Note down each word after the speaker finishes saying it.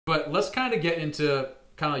But let's kind of get into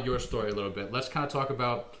kind of your story a little bit. Let's kind of talk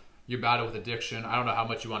about your battle with addiction. I don't know how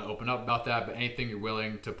much you want to open up about that, but anything you're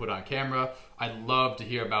willing to put on camera. I'd love to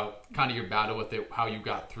hear about kind of your battle with it, how you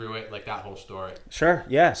got through it, like that whole story. Sure.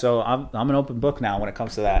 Yeah. So I'm an open book now when it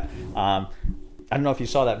comes to that. I don't know if you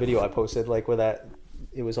saw that video I posted, like where that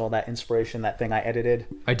it was all that inspiration, that thing I edited.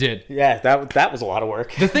 I did. Yeah, that was a lot of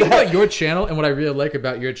work. The thing about your channel and what I really like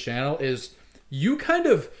about your channel is you kind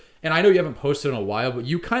of, and I know you haven't posted in a while, but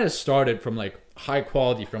you kind of started from like high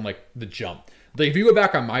quality from like the jump. Like if you go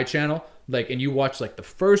back on my channel, like, and you watch like the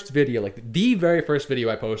first video, like the very first video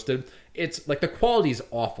I posted, it's like the quality is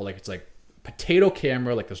awful. Like it's like potato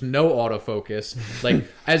camera, like there's no autofocus. Like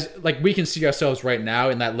as like we can see ourselves right now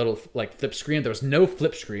in that little like flip screen, there was no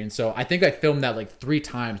flip screen. So I think I filmed that like 3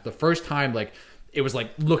 times. The first time, like it was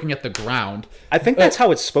like looking at the ground. I think that's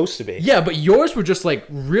how it's supposed to be. Yeah, but yours were just like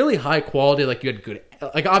really high quality. Like you had good,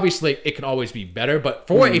 like obviously it could always be better, but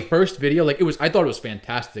for a first video, like I thought it was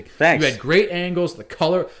fantastic. Thanks. You had great angles. The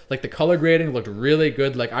color, like the color grading looked really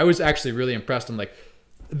good. Like I was actually really impressed. I'm like,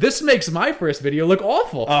 this makes my first video look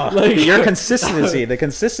awful. Like your consistency, the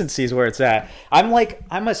consistency is where it's at.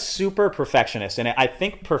 I'm a super perfectionist, and I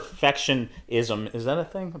think perfectionism, is that a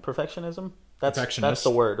thing? Perfectionism? That's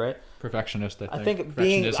the word, right? Perfectionist. I think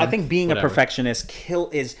being whatever. a perfectionist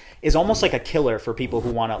is almost like a killer for people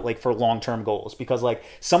who want to, like, for long-term goals, because like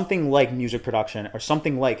something like music production or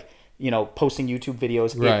something like, you know, posting YouTube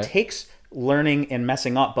videos, Right. it takes learning and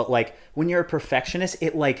messing up, but like when you're a perfectionist,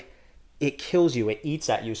 it kills you, it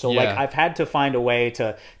eats at you. So like I've had to find a way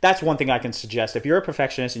to, that's one thing I can suggest. If you're a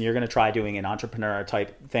perfectionist and you're going to try doing an entrepreneur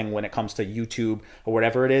type thing when it comes to YouTube or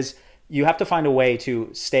whatever it is, you have to find a way to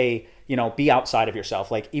stay, you know, be outside of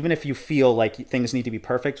yourself. Like even if you feel like things need to be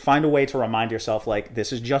perfect, find a way to remind yourself, like,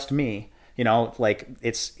 this is just me, you know, like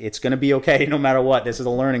it's going to be okay no matter what. This is a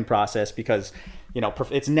learning process, because, you know,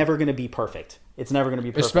 it's never going to be perfect. It's never going to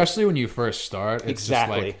be perfect. Especially when you first start. It's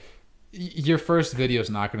Exactly. just like, your first video is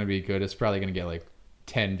not going to be good. It's probably going to get like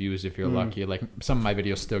 10 views if you're lucky. Like some of my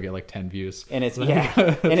videos still get like 10 views. And it's,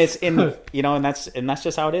 yeah. And it's in, you know, and that's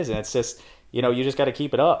just how it is. And it's just, you know, you just got to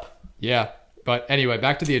keep it up. Yeah. But anyway,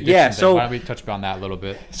 back to the addiction thing. So Why don't we touch upon that a little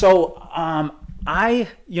bit? So, I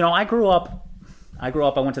grew up, I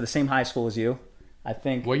went to the same high school as you. I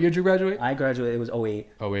think. What year did you graduate? I graduated, it was 08.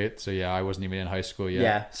 Oh, wait. So yeah, I wasn't even in high school yet.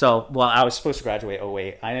 Yeah. So, well, I was supposed to graduate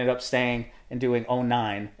 08. I ended up staying and doing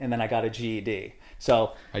 09, and then I got a GED.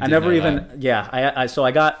 So I never even, that. Yeah. So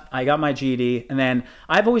I got my GED, and then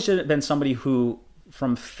I've always been somebody who,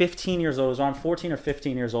 from 15 years old, I was around 14 or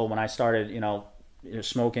 15 years old when I started, you know,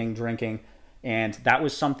 smoking, drinking. And that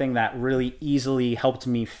was something that really easily helped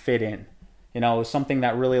me fit in. You know, it was something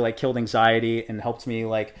that really like killed anxiety and helped me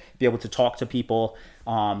like be able to talk to people.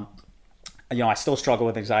 You know, I still struggle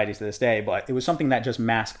with anxiety to this day, but it was something that just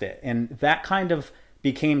masked it. And that kind of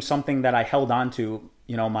became something that I held on to,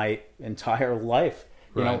 you know, my entire life.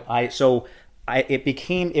 You know,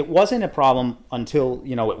 it wasn't a problem until,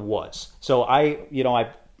 you know, it was. So I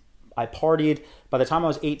partied. By the time I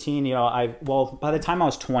was 18, you know, by the time I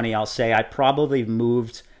was 20, I'll say I probably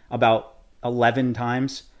moved about 11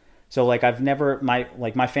 times. So like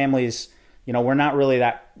my family's, you know, we're not really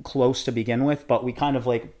that close to begin with, but we kind of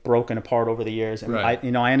like broken apart over the years. And right.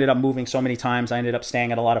 I ended up moving so many times. I ended up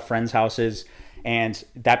staying at a lot of friends' houses, and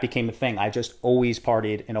that became a thing. I just always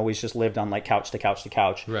partied and always just lived on like couch to couch to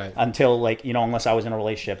couch. Right. Until, like, you know, unless I was in a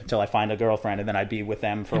relationship, until I find a girlfriend, and then I'd be with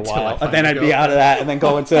them for a while. And then I'd be out of that and then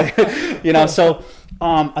go into, you know, so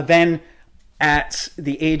then at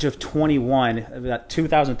the age of 21, about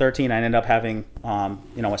 2013, I ended up having,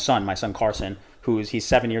 you know, a son, my son Carson, he's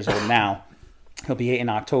 7 years old now. He'll be 8 in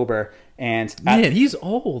October. And man, he's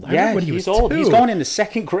old. He's old. 2. He's going into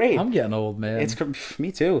 2nd grade. I'm getting old, man.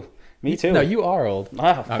 Me too. Me too. No, you are old.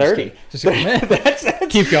 Oh, 30. Just man,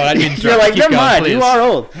 keep going. You're like, never mind. You are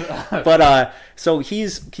old. But so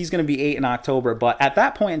he's going to be 8 in October. But at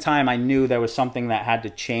that point in time, I knew there was something that had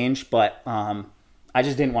to change. But I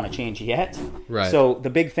just didn't want to change yet. Right. So the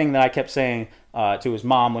big thing that I kept saying to his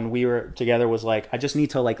mom when we were together was like, I just need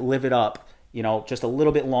to like live it up, you know, just a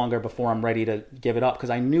little bit longer before I'm ready to give it up, because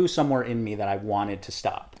I knew somewhere in me that I wanted to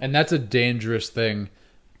stop. And that's a dangerous thing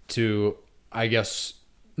to, I guess,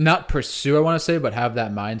 not pursue, I want to say, but have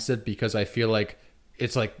that mindset, because I feel like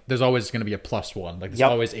it's like there's always going to be a +1. Like there's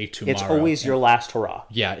always a tomorrow. It's always your last hurrah.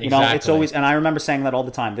 Yeah, exactly. You know, it's always, and I remember saying that all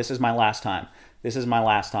the time. This is my last time. This is my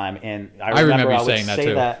last time. And I remember you saying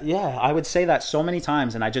that too. Yeah, I would say that so many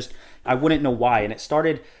times, and I wouldn't know why. And it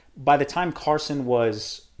started by the time Carson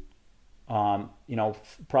was, you know,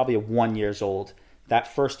 probably 1 year old. That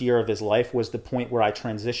first year of his life was the point where I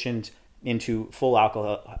transitioned into full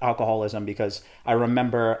alcoholism, because I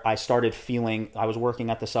remember I started feeling, I was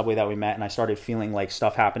working at the Subway that we met, and I started feeling like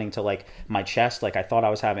stuff happening to like my chest. Like I thought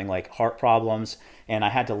I was having like heart problems, and I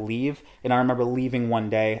had to leave. And I remember leaving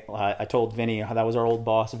one day. I told Vinny, that was our old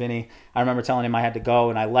boss, Vinny. I remember telling him I had to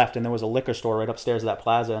go, and I left, and there was a liquor store right upstairs of that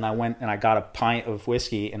plaza, and I went and I got a pint of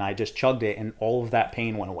whiskey, and I just chugged it, and all of that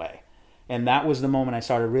pain went away. And that was the moment I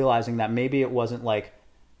started realizing that maybe it wasn't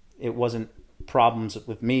problems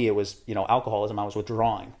with me, it was, you know, alcoholism. I was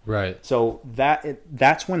withdrawing. Right. So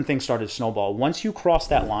that's when things started to snowball. Once you cross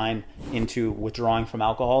that line into withdrawing from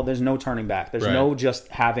alcohol, there's no turning back. There's no just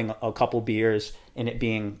having a couple beers and it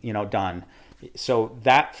being, you know, done. So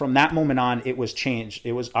that from that moment on, it was changed.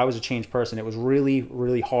 I was a changed person. It was really,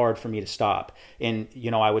 really hard for me to stop. And,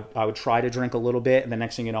 you know, I would try to drink a little bit, and the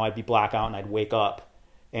next thing you know, I'd be blackout and I'd wake up,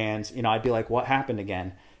 and, you know, I'd be like, what happened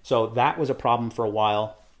again? So that was a problem for a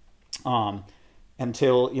while.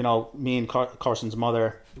 Until, you know, me and Carson's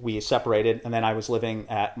mother, we separated, and then I was living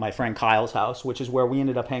at my friend Kyle's house, which is where we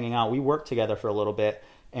ended up hanging out. We worked together for a little bit,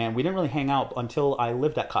 and we didn't really hang out until I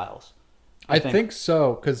lived at Kyle's. I think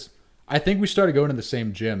so, because I think we started going to the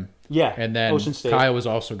same gym. Yeah, and then Kyle was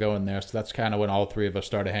also going there, so that's kind of when all three of us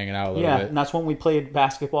started hanging out a little bit. Yeah, and that's when we played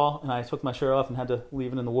basketball, and I took my shirt off and had to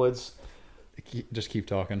leave it in the woods. Just keep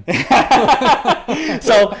talking.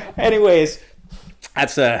 So, anyways,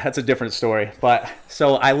 that's a different story. But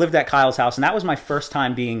so I lived at Kyle's house, and that was my first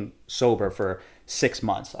time being sober for 6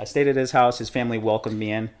 months. I stayed at his house. His family welcomed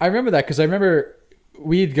me in. I remember that because I remember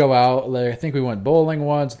we'd go out. Like, I think we went bowling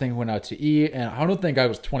once. I think we went out to eat, and I don't think I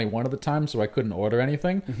was 21 at the time, so I couldn't order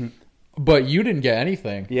anything. Mm-hmm. But you didn't get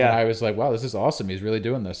anything. Yeah, and I was like, wow, this is awesome. He's really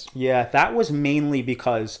doing this. Yeah, that was mainly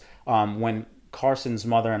because when Carson's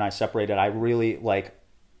mother and I separated,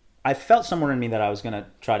 I felt somewhere in me that I was going to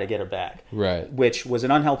try to get her back. Right. Which was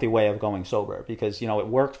an unhealthy way of going sober, because, you know, it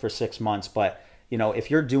worked for 6 months, but, you know, if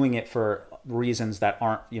you're doing it for reasons that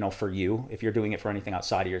aren't, you know, for you, if you're doing it for anything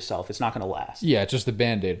outside of yourself, it's not going to last. Yeah, it's just the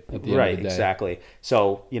Band-Aid at the end of the day. Right, exactly.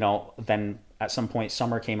 So, you know, then at some point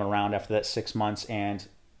summer came around after that 6 months, and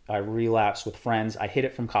I relapsed with friends. I hid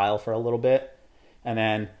it from Kyle for a little bit, and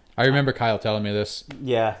then I remember Kyle telling me this.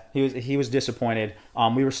 Yeah, he was disappointed.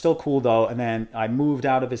 We were still cool though, and then I moved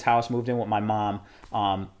out of his house, moved in with my mom.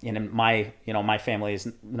 And my family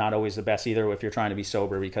is not always the best either if you're trying to be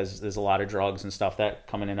sober, because there's a lot of drugs and stuff that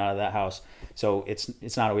coming in and out of that house. So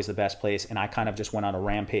it's not always the best place. And I kind of just went on a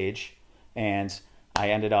rampage, and I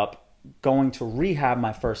ended up going to rehab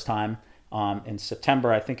my first time in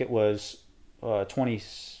September. I think it was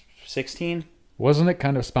 2016. Wasn't it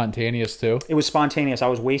kind of spontaneous too? It was spontaneous. I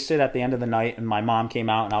was wasted at the end of the night, and my mom came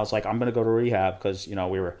out, and I was like, I'm going to go to rehab, because, you know,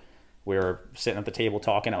 we were sitting at the table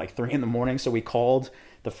talking at like 3 a.m. So we called.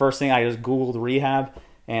 The first thing, I just Googled rehab,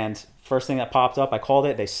 and first thing that popped up, I called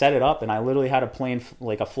it. They set it up, and I literally had a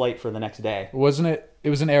flight for the next day. Wasn't it? It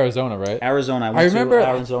was in Arizona, right? Arizona. I remember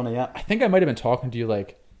Arizona, yeah. I think I might have been talking to you,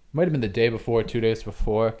 might have been the day before, 2 days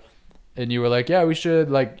before. And you were like, yeah, we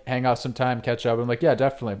should like hang out sometime, catch up. I'm like, yeah,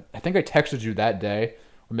 definitely. I think I texted you that day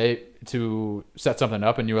to set something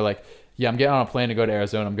up, and you were like, yeah, I'm getting on a plane to go to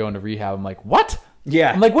Arizona. I'm going to rehab. I'm like, what?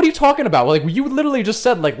 Yeah. I'm like, what are you talking about? Like, you literally just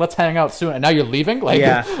said, like, let's hang out soon, and now you're leaving? Like,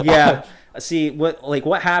 yeah. See,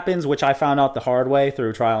 what happens, which I found out the hard way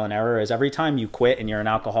through trial and error, is every time you quit and you're an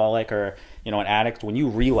alcoholic or, you know, an addict, when you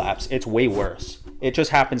relapse, it's way worse. It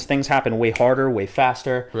just happens. Things happen way harder, way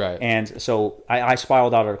faster. Right. And so I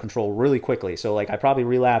spiraled out of control really quickly. So like I probably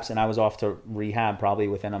relapsed, and I was off to rehab probably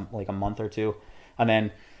within a month or two. And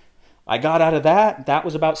then I got out of that. That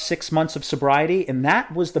was about 6 months of sobriety, and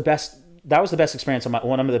that was the best experience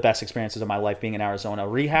one of the best experiences of my life, being in Arizona.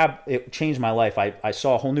 Rehab, it changed my life. I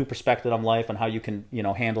saw a whole new perspective on life, on how you can, you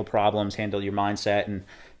know, handle problems, handle your mindset, and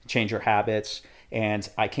change your habits. And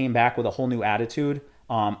I came back with a whole new attitude.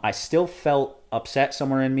 I still felt upset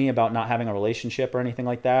somewhere in me about not having a relationship or anything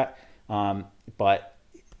like that. But,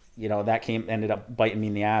 you know, that ended up biting me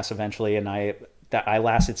in the ass eventually. And I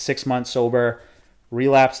lasted 6 months sober,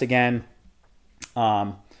 relapsed again.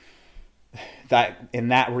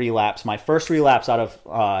 That relapse, my first relapse out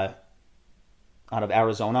of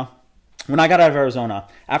Arizona, when I got out of Arizona,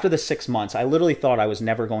 after the 6 months, I literally thought I was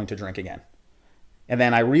never going to drink again. And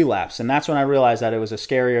then I relapsed, and that's when I realized that it was a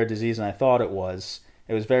scarier disease than I thought it was.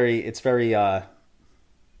 It's very,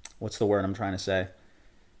 what's the word I'm trying to say?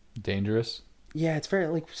 Dangerous? Yeah, it's very,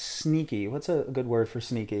 like, sneaky. What's a good word for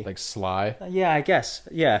sneaky? Like sly? Yeah, I guess.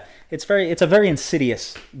 Yeah. It's a very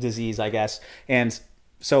insidious disease, I guess. And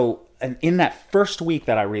so in that first week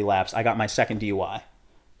that I relapsed, I got my second DUI.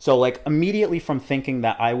 So, like, immediately from thinking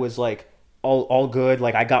that I was, like, all good.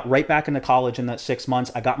 Like I got right back into college in that 6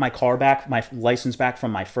 months. I got my car back, my license back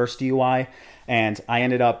from my first DUI, and I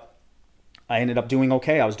ended up doing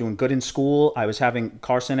okay. I was doing good in school. I was having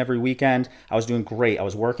Carson every weekend. I was doing great. I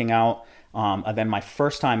was working out. And then my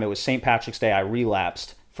first time, it was St. Patrick's Day. I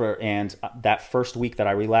relapsed and that first week that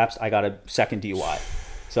I relapsed, I got a second DUI.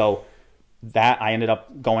 So that I ended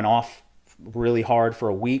up going off really hard for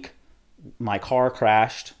a week. My car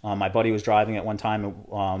crashed. My buddy was driving it one time,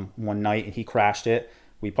 one night, and he crashed it.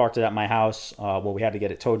 We parked it at my house. Well, we had to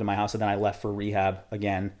get it towed to my house, and then I left for rehab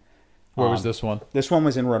again. Where was this one? This one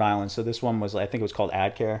was in Rhode Island. So this one was, I think it was called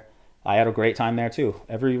AdCare. I had a great time there too.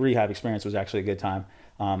 Every rehab experience was actually a good time.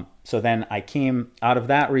 So then I came out of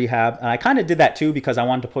that rehab, and I kind of did that too because I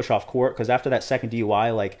wanted to push off court. Because after that second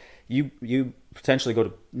DUI, like you potentially go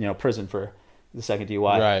to prison for the second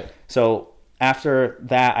DUI. Right. So after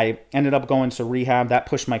that, I ended up going to rehab. That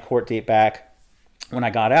pushed my court date back. When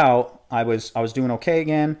I got out, I was doing okay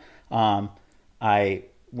again.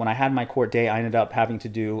 When I had my court date, I ended up having to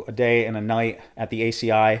do a day and a night at the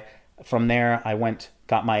ACI. From there, I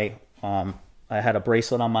got my I had a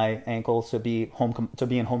bracelet on my ankle to be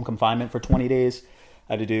in home confinement for 20 days.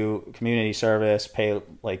 I had to do community service, pay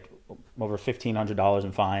like over $1,500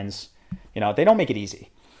 in fines. They don't make it easy.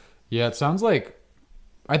 Yeah, it sounds like,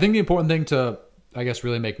 I think the important thing to, I guess,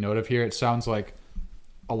 really make note of here, it sounds like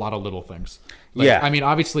a lot of little things. Like, yeah. I mean,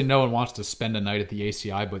 obviously no one wants to spend a night at the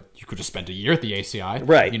ACI, but you could have spent a year at the ACI.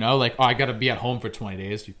 Right. Like, I got to be at home for 20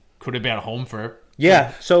 days. You could have been at home for...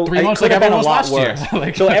 Yeah, so 3 months, like everyone was last year.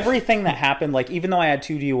 Like, so everything that happened, like even though I had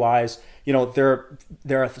 2 DUIs,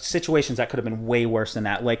 there are situations that could have been way worse than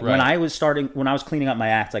that. Like when I was cleaning up my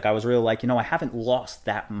act, like I was really like, I haven't lost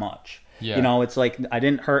that much. Yeah. It's like I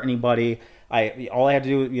didn't hurt anybody. All I had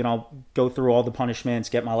to do, go through all the punishments,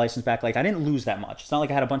 get my license back. Like I didn't lose that much. It's not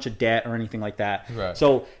like I had a bunch of debt or anything like that. Right.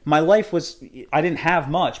 So my life I didn't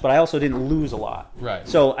have much, but I also didn't lose a lot. Right.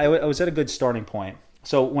 So I was at a good starting point.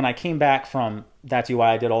 So when I came back from that DUI,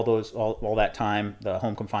 I did all that time, the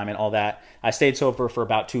home confinement, all that. I stayed sober for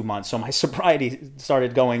about 2 months. So my sobriety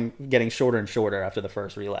started getting shorter and shorter after the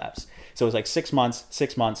first relapse. So it was like 6 months,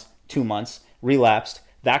 2 months, relapsed.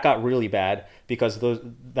 That got really bad because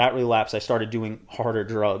that relapse, I started doing harder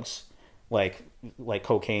drugs, like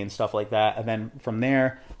cocaine, stuff like that. And then from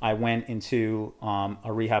there, I went into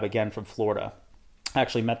a rehab again from Florida. I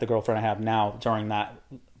actually met the girlfriend I have now during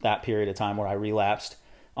that period of time where I relapsed.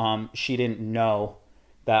 She didn't know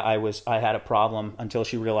that I had a problem until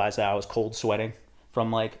she realized that I was cold sweating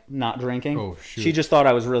from like not drinking. Oh, shoot. She just thought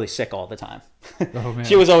I was really sick all the time. Oh, man.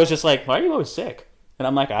 She was always just like, "Why are you always sick?" And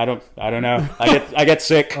I'm like, I don't know. I get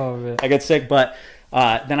sick. Oh, man. I get sick. But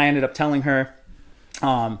then I ended up telling her.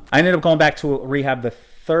 I ended up going back to rehab the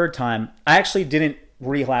third time. I actually didn't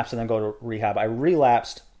relapse and then go to rehab. I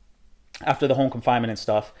relapsed after the home confinement and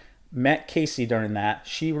stuff. Met Casey during that.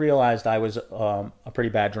 She realized I was a pretty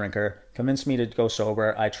bad drinker, convinced me to go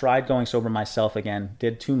sober. I tried going sober myself again,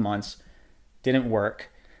 did 2 months, didn't work.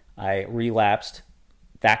 I relapsed.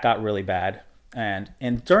 That got really bad. And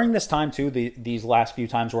during this time too, these last few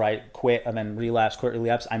times where I quit and then quit,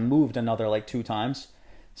 relapse, I moved another like 2 times.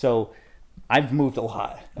 So I've moved a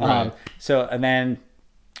lot. Right. And then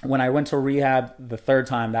when I went to rehab the third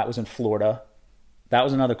time, that was in Florida. That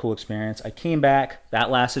was another cool experience. I came back. That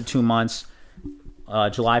lasted 2 months.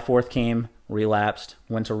 July 4th came, relapsed,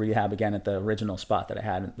 went to rehab again at the original spot that I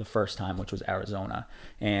had the first time, which was Arizona.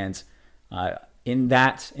 And in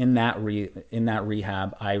that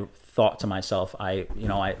rehab, I thought to myself, I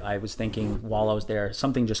was thinking while I was there,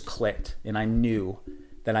 something just clicked, and I knew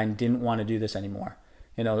that I didn't want to do this anymore.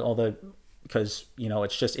 Because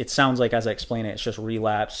it sounds like, as I explain it, it's just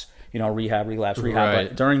relapse, rehab. Right.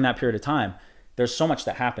 But during that period of time, there's so much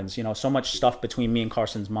that happens, so much stuff between me and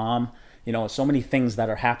Carson's mom, so many things that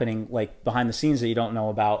are happening like behind the scenes that you don't know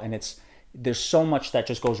about. And there's so much that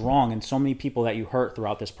just goes wrong and so many people that you hurt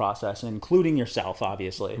throughout this process, including yourself,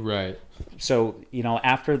 obviously. Right. So,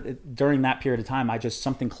 during that period of time,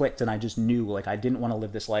 something clicked and I just knew like I didn't want to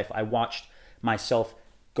live this life. I watched myself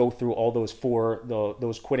go through all those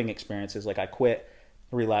those quitting experiences. Like I quit,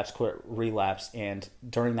 relapse. And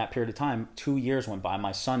during that period of time, 2 years went by.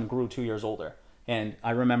 My son grew 2 years older. And I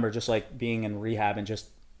remember just like being in rehab and just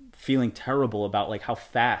feeling terrible about like how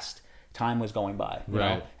fast time was going by. You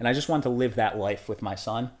know? And I just wanted to live that life with my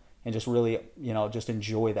son and just really, just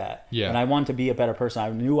enjoy that. Yeah. And I wanted to be a better person. I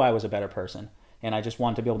knew I was a better person. And I just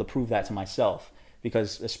wanted to be able to prove that to myself.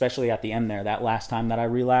 Because especially at the end there, that last time that I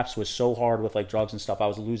relapsed was so hard with like drugs and stuff. I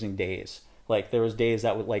was losing days. Like there was days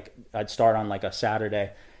that I'd start on like a Saturday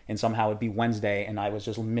and somehow it'd be Wednesday and I was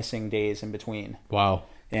just missing days in between. Wow.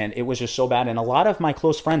 And it was just so bad. And a lot of my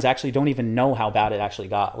close friends actually don't even know how bad it actually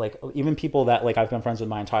got. Like even people that like I've been friends with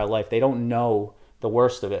my entire life, they don't know the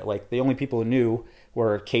worst of it. Like the only people who knew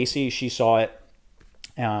were Casey. She saw it.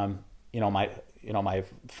 My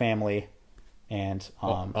family and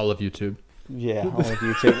all of YouTube. Yeah,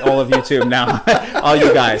 all of YouTube now. All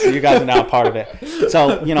you guys are now part of it.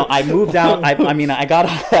 So, I moved out. I got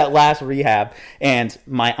out of that last rehab, and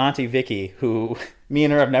my auntie Vicky, who me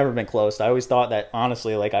and her have never been close. I always thought that,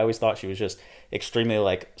 honestly, I always thought she was just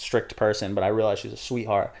extremely strict person, but I realized she's a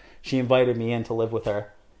sweetheart. She invited me in to live with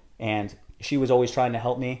her, and she was always trying to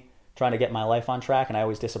help me, trying to get my life on track, and I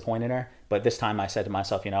always disappointed her. But this time I said to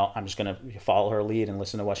myself, I'm just going to follow her lead and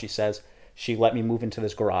listen to what she says. She let me move into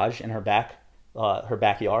this garage in her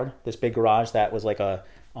backyard, this big garage that was like a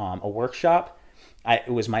workshop.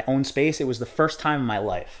 It was my own space. It was the first time in my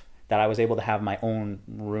life that I was able to have my own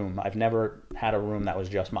room. I've never had a room that was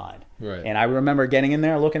just mine. Right. And I remember getting in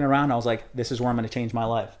there, looking around. I was like, this is where I'm going to change my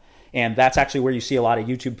life. And that's actually where you see a lot of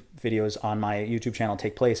YouTube videos on my YouTube channel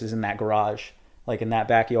take place, is in that garage, like in that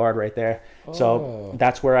backyard right there. Oh. So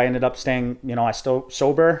that's where I ended up staying. I still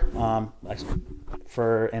sober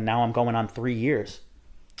and now I'm going on 3 years.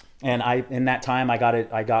 And in that time I got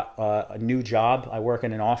a new job. I work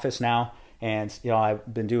in an office now, and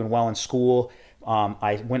I've been doing well in school.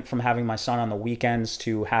 I went from having my son on the weekends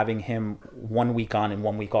to having him 1 week on and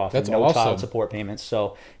 1 week off. That's no awesome. Child support payments.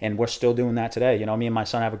 So, and we're still doing that today. Me and my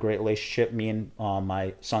son have a great relationship. Me and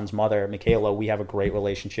my son's mother, Michaela, we have a great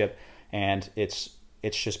relationship, and it's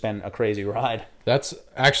just been a crazy ride. That's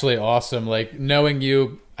actually awesome. Like, knowing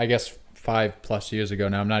you, I guess 5+ years ago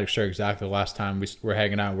now, I'm not sure exactly the last time we were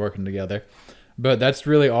hanging out and working together, but that's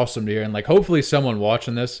really awesome to hear. And hopefully someone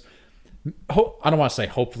watching this, I don't want to say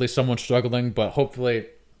hopefully someone struggling, but hopefully,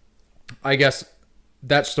 I guess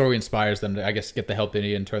that story inspires them to, get the help they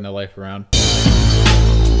need and turn their life around.